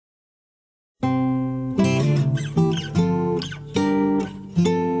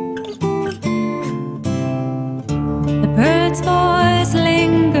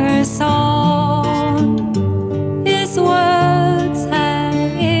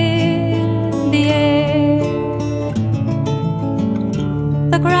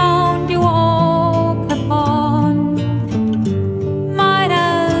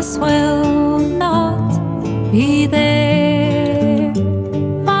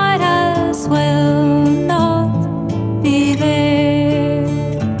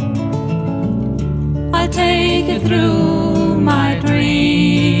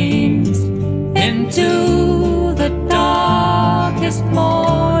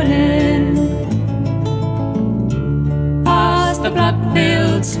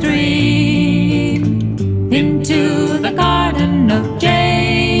will stream into the garden of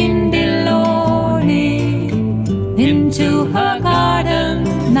Jane Delawney, into her garden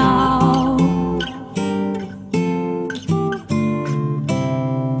now.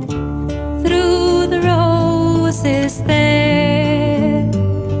 Through the roses there,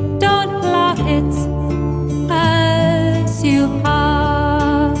 don't pluck it as you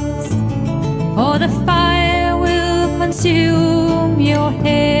pass, or the fire will consume your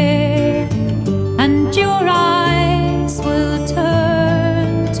hair, and your eyes will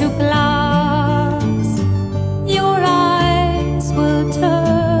turn to glass. Your eyes will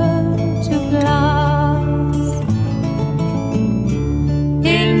turn to glass.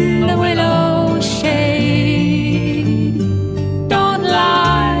 In the willow shade, don't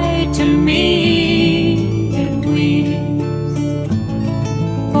lie to me, it weeps,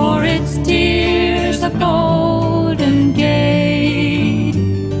 for its tears of golden gate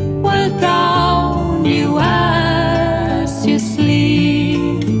will drown you as you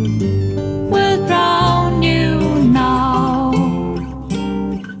sleep, will drown you now.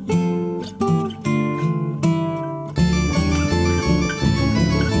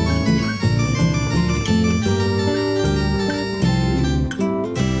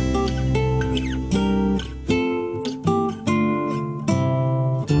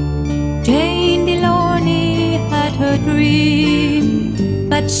 Jane Delawney had her dream,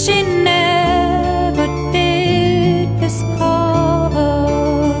 but she never did discover,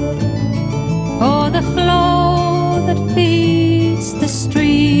 for the flow that feeds the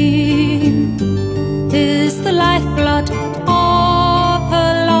stream is the lifeblood of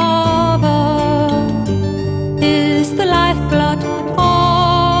her lover, is the lifeblood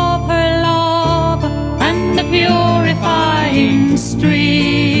of her lover, and the purifying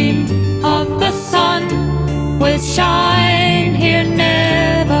stream of the sun will shine here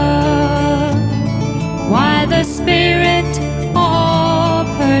never, while the spirit of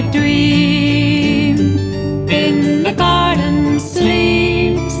her dream